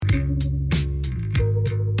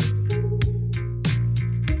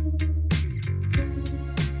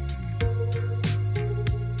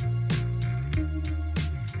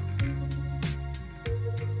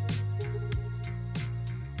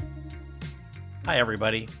Hi,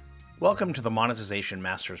 everybody. Welcome to the Monetization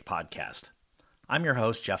Masters podcast. I'm your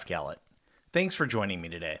host, Jeff Gallett. Thanks for joining me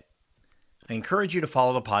today. I encourage you to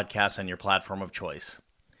follow the podcast on your platform of choice.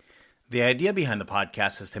 The idea behind the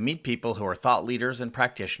podcast is to meet people who are thought leaders and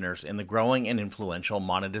practitioners in the growing and influential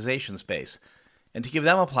monetization space, and to give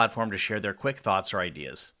them a platform to share their quick thoughts or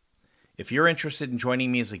ideas. If you're interested in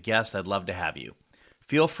joining me as a guest, I'd love to have you.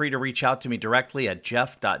 Feel free to reach out to me directly at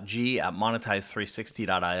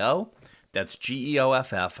jeff.g@monetize360.io. That's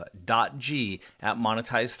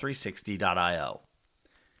GEOFF.G@monetize360.io.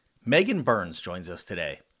 Megan Burns joins us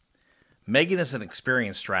today. Megan is an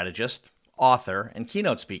experienced strategist, author, and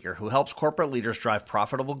keynote speaker who helps corporate leaders drive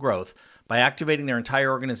profitable growth by activating their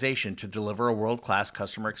entire organization to deliver a world-class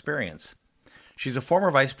customer experience. She's a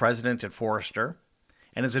former vice president at Forrester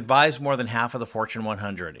and has advised more than half of the Fortune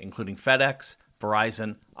 100, including FedEx,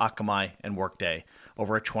 Verizon, Akamai, and Workday,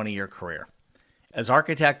 over a 20-year career. As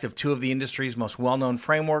architect of two of the industry's most well-known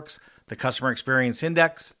frameworks, the Customer Experience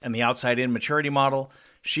Index and the Outside-In Maturity Model,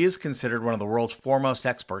 she is considered one of the world's foremost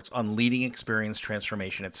experts on leading experience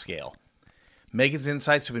transformation at scale. Megan's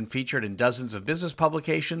insights have been featured in dozens of business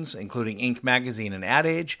publications, including Inc. magazine and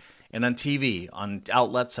AdAge, and on TV on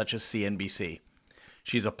outlets such as CNBC.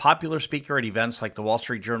 She's a popular speaker at events like the Wall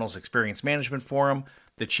Street Journal's Experience Management Forum,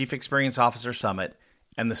 the Chief Experience Officer Summit,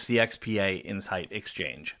 and the CXPA Insight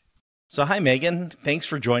Exchange. So hi, Megan. Thanks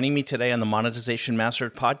for joining me today on the Monetization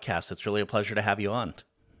Masters podcast. It's really a pleasure to have you on.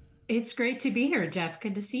 It's great to be here, Jeff.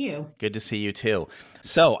 Good to see you. Good to see you too.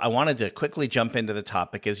 So I wanted to quickly jump into the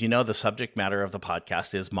topic. As you know, the subject matter of the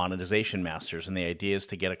podcast is Monetization Masters, and the idea is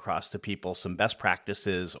to get across to people some best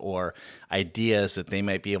practices or ideas that they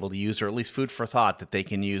might be able to use, or at least food for thought that they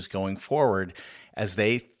can use going forward as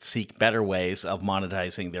they seek better ways of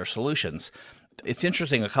monetizing their solutions. It's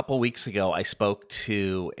interesting. A couple of weeks ago, I spoke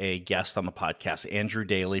to a guest on the podcast, Andrew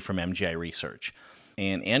Daly from MGI Research.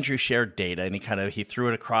 And Andrew shared data, and he threw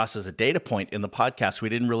it across as a data point in the podcast. We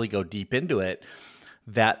didn't really go deep into it,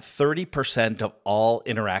 that 30% of all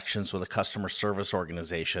interactions with a customer service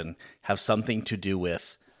organization have something to do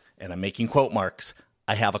with, and I'm making quote marks,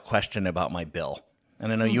 I have a question about my bill.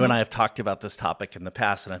 And I know you and I have talked about this topic in the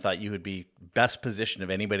past, and I thought you would be best positioned of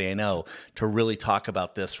anybody I know to really talk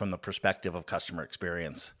about this from the perspective of customer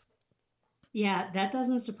experience. Yeah, that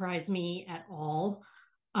doesn't surprise me at all.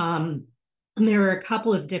 And there are a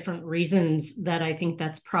couple of different reasons that I think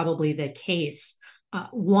that's probably the case.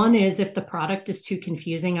 One is if the product is too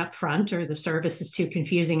confusing up front or the service is too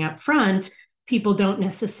confusing up front, people don't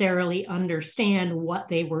necessarily understand what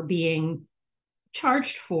they were being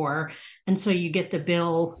charged for. And so you get the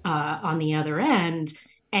bill on the other end,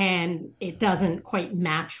 and it doesn't quite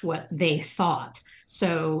match what they thought.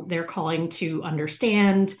 So they're calling to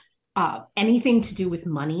understand anything to do with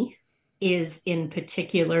money is in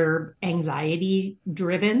particular anxiety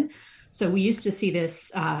driven. So we used to see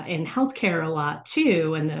this in healthcare a lot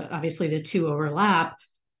too, and obviously the two overlap,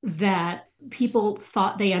 that people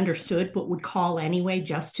thought they understood but would call anyway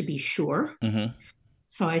just to be sure. Mm-hmm.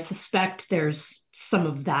 So I suspect there's some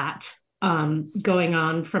of that going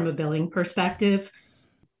on from a billing perspective.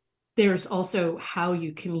 There's also how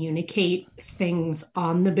you communicate things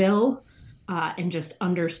on the bill and just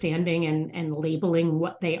understanding and labeling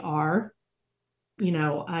what they are. You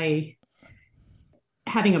know,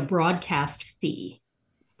 having a broadcast fee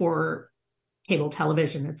for cable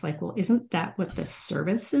television, it's like, well, isn't that what the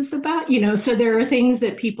service is about? You know, so there are things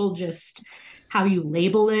that people just, how you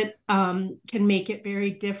label it can make it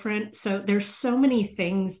very different. So there's so many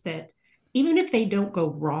things that, even if they don't go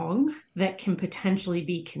wrong, that can potentially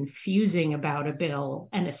be confusing about a bill,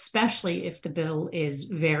 and especially if the bill is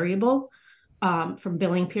variable from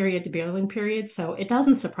billing period to billing period. So it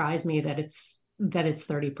doesn't surprise me that it's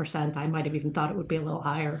 30%. I might have even thought it would be a little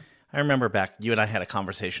higher. I remember back, you and I had a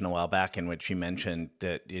conversation a while back in which you mentioned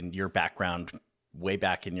that in your background, way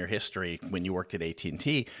back in your history, when you worked at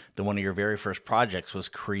AT&T, that one of your very first projects was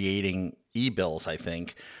creating e-bills, I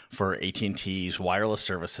think, for AT&T's wireless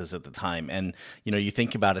services at the time. And, you know, you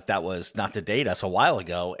think about it, that was not to date us a while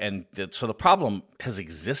ago. And so the problem has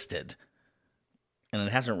existed, and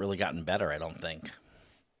it hasn't really gotten better, I don't think.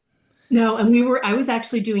 No, and I was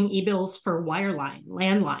actually doing e-bills for wireline,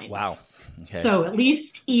 landlines. Wow. Okay. So at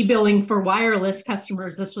least e-billing for wireless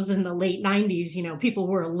customers, this was in the late 90s, you know, people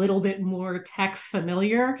were a little bit more tech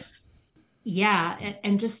familiar. Yeah,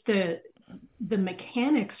 and just the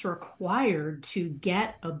mechanics required to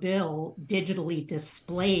get a bill digitally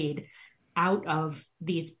displayed out of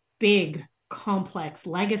these big, complex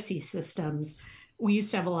legacy systems we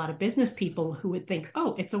used to have a lot of business people who would think,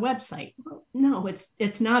 oh, it's a website. Well, no,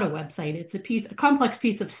 it's not a website. It's a complex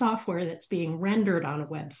piece of software that's being rendered on a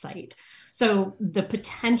website. So the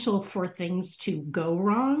potential for things to go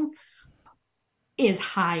wrong is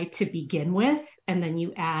high to begin with. And then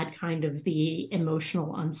you add kind of the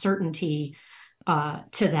emotional uncertainty to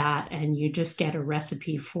that, and you just get a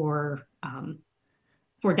recipe for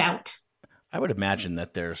doubt. I would imagine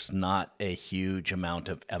that there's not a huge amount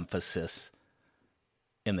of emphasis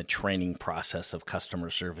in the training process of customer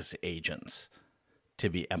service agents to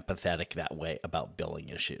be empathetic that way about billing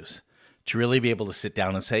issues. To really be able to sit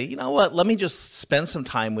down and say, you know what, let me just spend some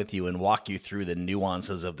time with you and walk you through the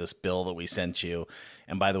nuances of this bill that we sent you.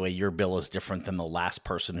 And by the way, your bill is different than the last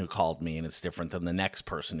person who called me, and it's different than the next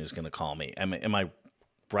person who's going to call me. Am I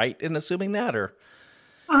right in assuming that, or?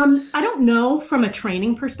 I don't know from a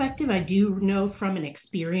training perspective. I do know from an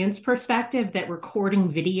experience perspective that recording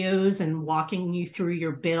videos and walking you through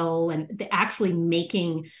your bill and actually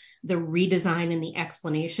making the redesign and the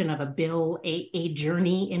explanation of a bill a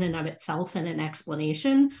journey in and of itself and an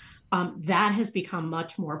explanation, that has become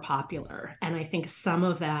much more popular. And I think some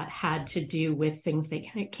of that had to do with things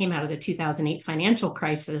that came out of the 2008 financial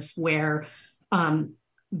crisis, where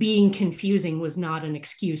being confusing was not an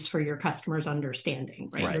excuse for your customers' understanding,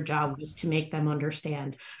 right? Your job was to make them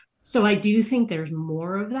understand. So I do think there's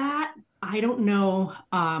more of that. I don't know.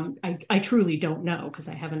 I truly don't know, because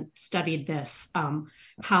I haven't studied this,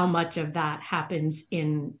 how much of that happens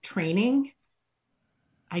in training.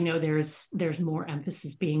 I know there's more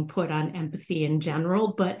emphasis being put on empathy in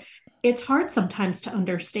general, but it's hard sometimes to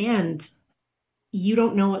understand. You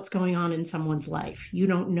don't know what's going on in someone's life. You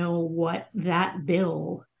don't know what that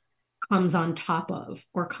bill comes on top of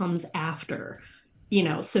or comes after,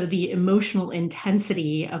 so the emotional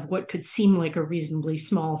intensity of what could seem like a reasonably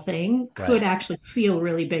small thing could actually feel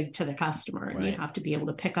really big to the customer. And you have to be able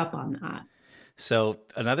to pick up on that. So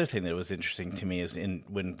another thing that was interesting to me is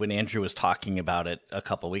when Andrew was talking about it a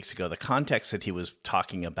couple of weeks ago, the context that he was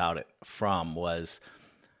talking about it from was,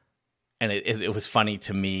 and it was funny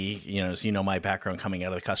to me, as you know, my background coming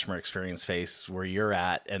out of the customer experience space where you're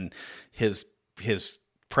at, and his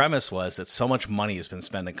premise was that so much money has been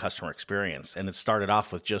spent in customer experience, and it started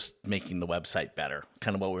off with just making the website better,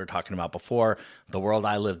 kind of what we were talking about before, the world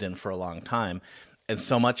I lived in for a long time. And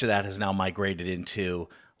so much of that has now migrated into,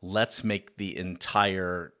 let's make the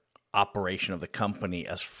entire operation of the company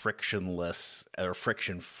as frictionless or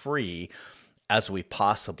friction-free as we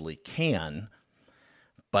possibly can.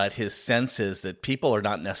 But his sense is that people are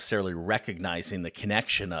not necessarily recognizing the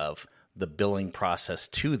connection of the billing process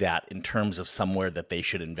to that in terms of somewhere that they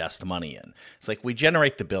should invest money in. It's like, we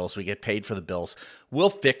generate the bills, we get paid for the bills, we'll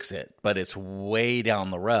fix it, but it's way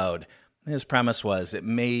down the road. His premise was it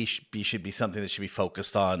should be something that should be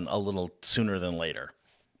focused on a little sooner than later.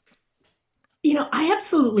 I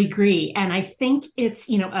absolutely agree. And I think it's,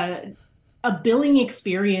 a billing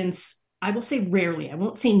experience, I will say rarely, I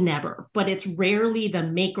won't say never, but it's rarely the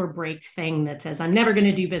make or break thing that says, I'm never going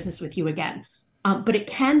to do business with you again. But it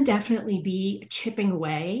can definitely be chipping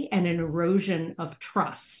away and an erosion of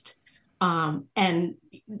trust. And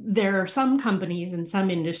there are some companies and some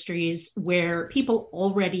industries where people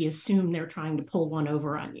already assume they're trying to pull one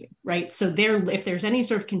over on you, right? So if there's any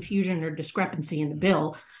sort of confusion or discrepancy in the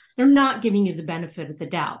bill, they're not giving you the benefit of the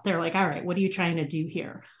doubt. They're like, all right, what are you trying to do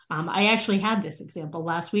here? I actually had this example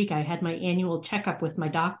last week. I had my annual checkup with my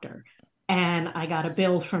doctor, and I got a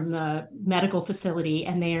bill from the medical facility,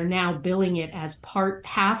 and they are now billing it as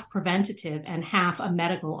half preventative and half a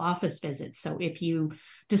medical office visit. So if you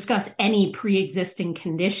discuss any pre-existing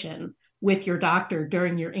condition with your doctor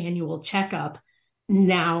during your annual checkup,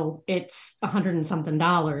 now it's $100 and something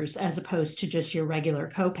as opposed to just your regular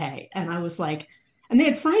copay. And I was like, and they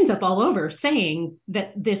had signs up all over saying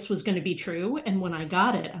that this was going to be true. And when I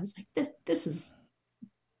got it, I was like, this is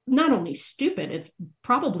not only stupid, it's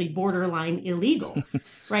probably borderline illegal,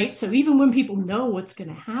 right? So even when people know what's going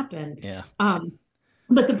to happen. Yeah.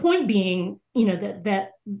 But the point being,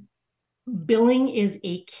 that billing is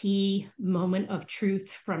a key moment of truth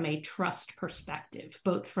from a trust perspective,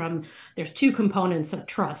 there's two components of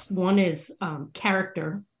trust. One is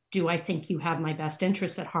character. Do I think you have my best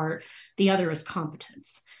interests at heart? The other is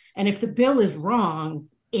competence. And if the bill is wrong,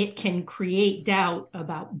 it can create doubt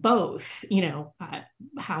about both.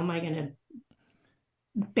 How am I going to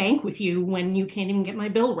bank with you when you can't even get my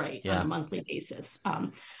bill right on a monthly basis?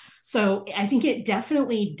 So I think it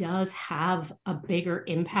definitely does have a bigger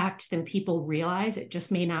impact than people realize. It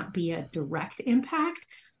just may not be a direct impact,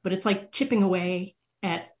 but it's like chipping away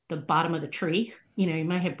at the bottom of the tree. You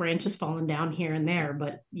might have branches falling down here and there,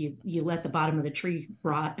 but you let the bottom of the tree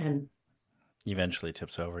rot and Eventually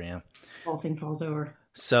tips over, yeah. Whole thing falls over.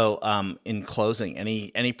 So in closing,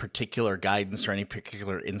 any particular guidance or any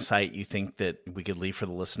particular insight you think that we could leave for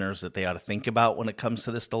the listeners that they ought to think about when it comes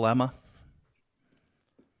to this dilemma?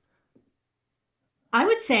 I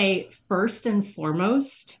would say first and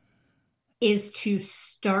foremost is to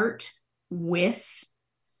start with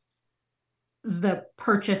the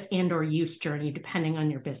purchase and or use journey, depending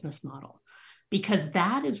on your business model. Because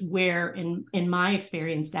that is where, in my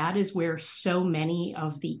experience, that is where so many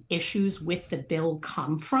of the issues with the bill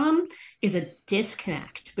come from, is a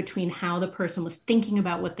disconnect between how the person was thinking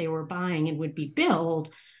about what they were buying and would be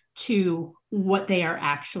billed to what they are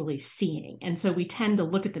actually seeing. And so we tend to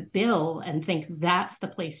look at the bill and think that's the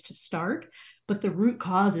place to start, but the root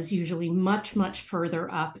cause is usually much, much further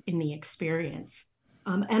up in the experience.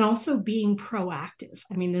 And also being proactive.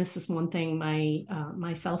 I mean, this is one thing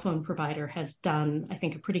my cell phone provider has done, I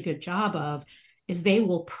think, a pretty good job of, is they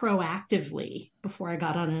will proactively, before I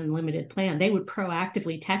got on an unlimited plan, they would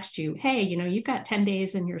proactively text you, hey, you've got 10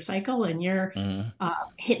 days in your cycle and you're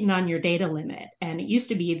hitting on your data limit. And it used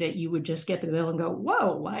to be that you would just get the bill and go,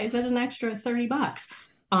 whoa, why is it an extra $30?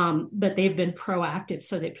 But they've been proactive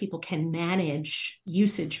so that people can manage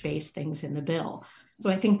usage-based things in the bill. So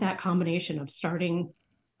I think that combination of starting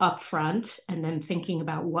up front and then thinking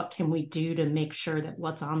about what can we do to make sure that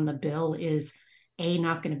what's on the bill is A,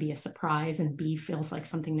 not going to be a surprise, and B, feels like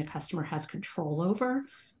something the customer has control over.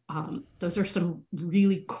 Those are some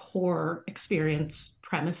really core experience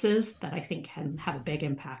premises that I think can have a big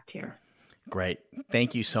impact here. Great.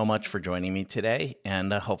 Thank you so much for joining me today,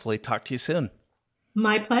 and hopefully talk to you soon.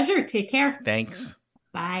 My pleasure. Take care. Thanks.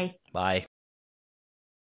 Bye. Bye.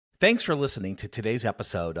 Thanks for listening to today's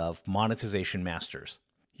episode of Monetization Masters.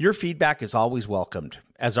 Your feedback is always welcomed,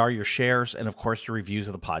 as are your shares and, of course, your reviews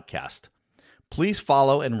of the podcast. Please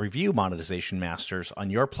follow and review Monetization Masters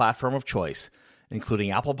on your platform of choice,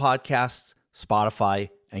 including Apple Podcasts,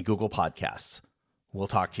 Spotify, and Google Podcasts. We'll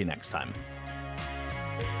talk to you next time.